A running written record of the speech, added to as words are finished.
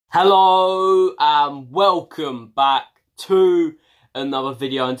Hello and welcome back to another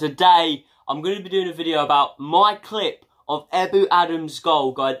video, and today I'm going to be doing a video about my clip of Ebou Adams'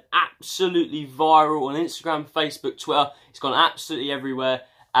 goal going absolutely viral on Instagram, Facebook, Twitter. It's gone absolutely everywhere,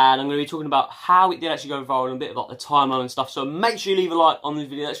 and I'm going to be talking about how it did actually go viral and a bit about the timeline and stuff. So make sure you leave a like on this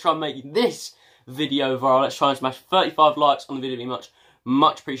video. Let's try and make this video viral. Let's try and smash 35 likes on the video. It'd be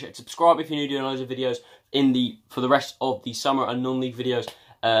much appreciated. Subscribe if you're new, doing loads of videos for the rest of the summer and non-league videos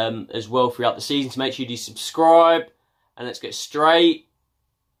as well throughout the season. So make sure you do subscribe, and let's get straight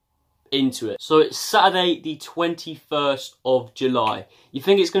into it. So it's Saturday the 21st of July. You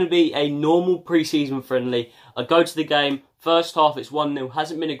think it's going to be a normal pre-season friendly. I go to the game, first half it's 1-0,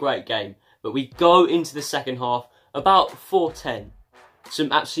 hasn't been a great game, but we go into the second half about 4-10.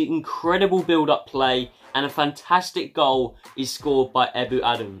 Some absolutely incredible build-up play and a fantastic goal is scored by Ebou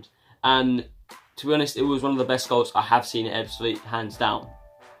Adams, and to be honest, it was one of the best goals I have seen at Ebbsfleet, hands down.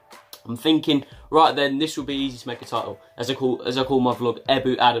 I'm thinking, right then, this will be easy to make a title. As I call my vlog,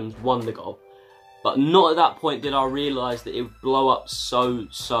 Ebou Adams won the goal. But not at that point did I realise that it would blow up so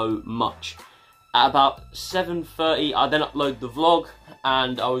much. At about 7:30, I then upload the vlog,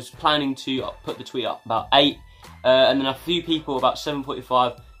 and I was planning to put the tweet up about 8. And then a few people about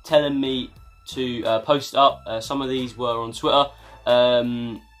 7:45 telling me to post it up. Some of these were on Twitter.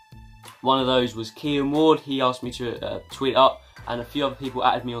 One of those was Kean Ward. He asked me to tweet it up, and a few other people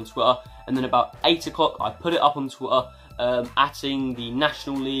added me on Twitter. And then about 8 o'clock, I put it up on Twitter, atting the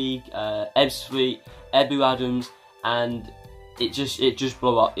National League, Ebbsfleet, Ebou Adams, and it just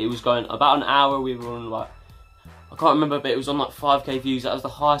blew up. It was going about an hour. We were on like, I can't remember, but it was on like 5k views. That was the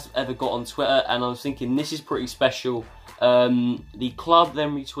highest I've ever got on Twitter, and I was thinking, this is pretty special. The club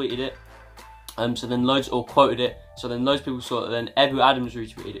then retweeted it, so then quoted it. So then loads of people saw it. Then Ebou Adams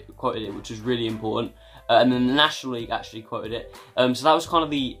retweeted it, quoted it, which was really important. And then the National League actually quoted it. So that was kind of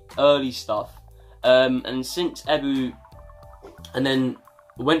the early stuff. And since Ebou, and then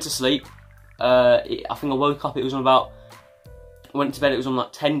went to sleep. I think I woke up. It was on about. Went to bed. It was on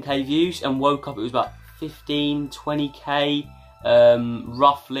like 10k views, and woke up. It was about 15, 20k,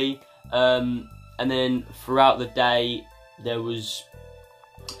 roughly. And then throughout the day, there was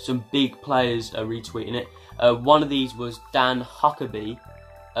some big players retweeting it. One of these was Dan Huckabee,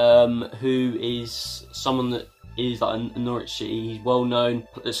 who is someone that is like a Norwich City. He's well known.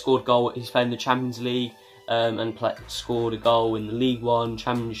 Scored a goal. He's played in the Champions League and scored a goal in the League One,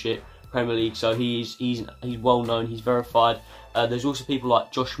 Championship, Premier League. So he's well known. He's verified. There's also people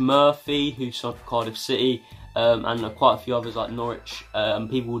like Josh Murphy, who's from Cardiff City, and quite a few others like Norwich, and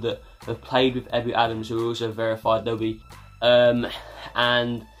people that have played with Ebou Adams who are also verified. There'll be, and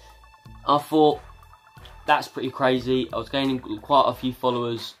I thought, that's pretty crazy. I was gaining quite a few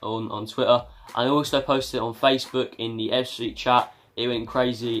followers on Twitter. I also posted it on Facebook in the Ebbsfleet chat. It went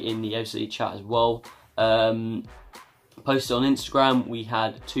crazy in the Ebbsfleet chat as well. Posted on Instagram. We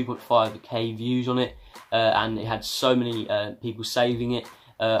had 2.5k views on it, and it had so many people saving it.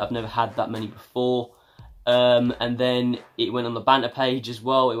 I've never had that many before. And then it went on the banter page as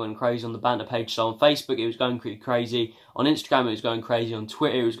well. It went crazy on the banter page. So on Facebook it was going pretty crazy. On Instagram it was going crazy. On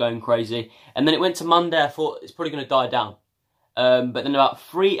Twitter it was going crazy. And then it went to Monday. I thought it's probably going to die down. But then about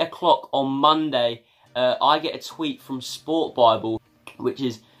 3 o'clock on Monday, I get a tweet from Sport Bible, which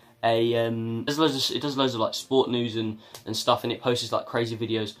is a it does loads of like sport news and stuff, and it posts like crazy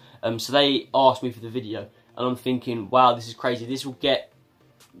videos. So they asked me for the video, and I'm thinking, wow, this is crazy. This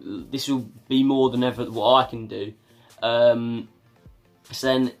will be more than ever what I can do. So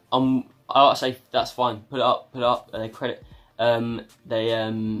then I say that's fine. Put it up. They credit.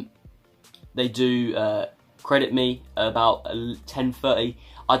 They do credit me about 10:30.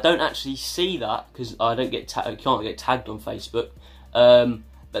 I don't actually see that because I can't get tagged on Facebook.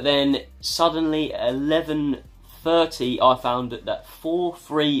 But then suddenly at 11:30, I found that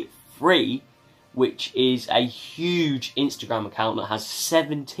 433. Which is a huge Instagram account that has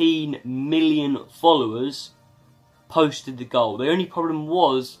 17 million followers, posted the goal. The only problem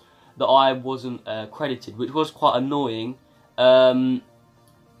was that I wasn't credited, which was quite annoying.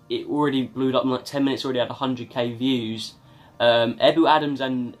 It already blew up in like 10 minutes, already had 100k views. Ebou Adams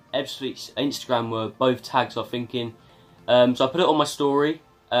and Ebbsfleet's Instagram were both tagged, so I'm thinking. So I put it on my story,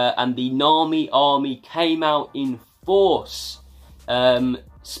 and the Nami army came out in force.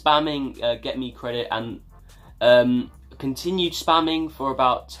 Spamming get me credit, and continued spamming for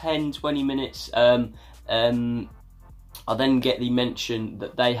about 10-20 minutes. I then get the mention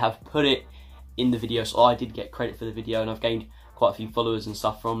that they have put it in the video, so I did get credit for the video, and I've gained quite a few followers and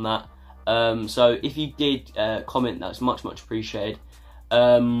stuff from that. So if you did comment, that's much appreciated.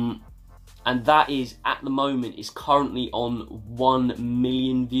 and that is, at the moment, is currently on 1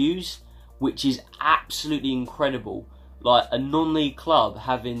 million views, which is absolutely incredible. Like, a non-league club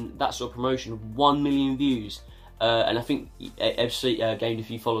having that sort of promotion of 1 million views. And I think FC gained a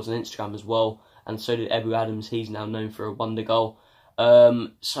few followers on Instagram as well, and so did Ebou Adams. He's now known for a wonder goal.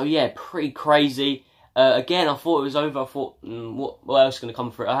 So yeah, pretty crazy. Again, I thought it was over. I thought, what else is going to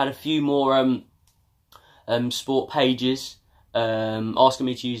come for it? I had a few more sport pages asking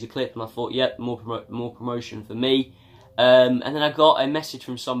me to use the clip, and I thought, yep, more promotion for me. And then I got a message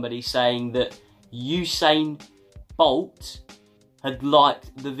from somebody saying that Usain Bolt had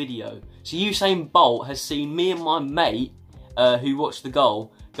liked the video. So Usain Bolt has seen me and my mate who watched the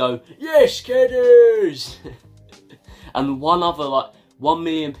goal go, "Yes, Kedders!" And one other, like, 1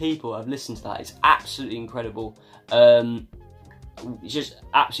 million people have listened to that. It's absolutely incredible. Just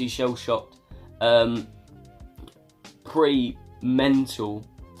absolutely shell-shocked. Pretty mental.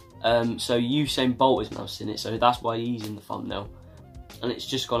 So Usain Bolt has now seen it, so that's why he's in the thumbnail. And it's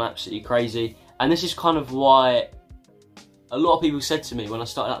just gone absolutely crazy. And this is kind of why a lot of people said to me when I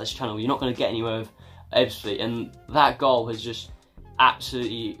started out this channel, you're not going to get anywhere with Ebbsfleet, and that goal has just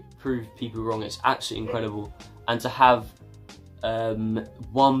absolutely proved people wrong. It's absolutely incredible. And to have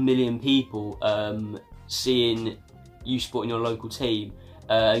 1 million people seeing you supporting your local team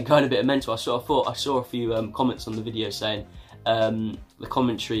and going a bit mental. I saw a few comments on the video saying the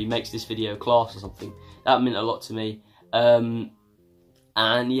commentary makes this video class or something. That meant a lot to me. And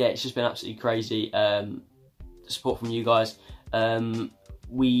yeah, it's just been absolutely crazy. The support from you guys.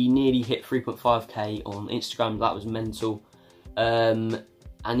 We nearly hit 3.5k on Instagram. That was mental.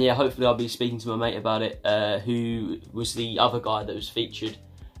 And yeah, hopefully I'll be speaking to my mate about it, who was the other guy that was featured.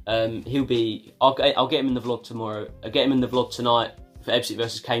 I'll get him in the vlog tomorrow. I'll get him in the vlog tonight for Ebbsfleet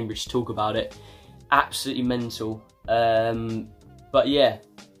versus Cambridge to talk about it. Absolutely mental. But yeah,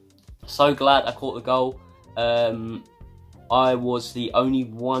 so glad I caught the goal. I was the only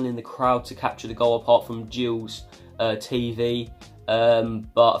one in the crowd to capture the goal apart from Jill's TV.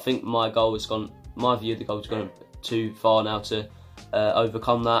 But I think my view of the goal has gone too far now to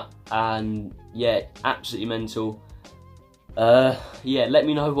overcome that. And yeah, absolutely mental. Yeah, let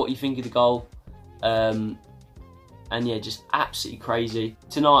me know what you think of the goal. And yeah, just absolutely crazy.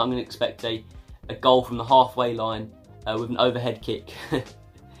 Tonight I'm going to expect a goal from the halfway line with an overhead kick.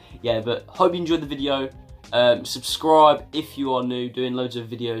 Yeah, but hope you enjoyed the video. Subscribe if you are new, doing loads of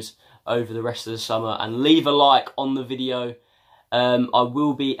videos over the rest of the summer, and leave a like on the video. I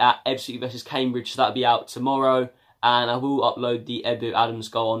will be at Ebbsfleet versus Cambridge, so that'll be out tomorrow, and I will upload the Ebou Adams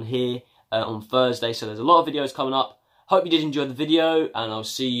goal on here on Thursday, so there's a lot of videos coming up. Hope you did enjoy the video, and I'll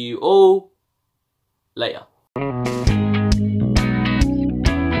see you all later.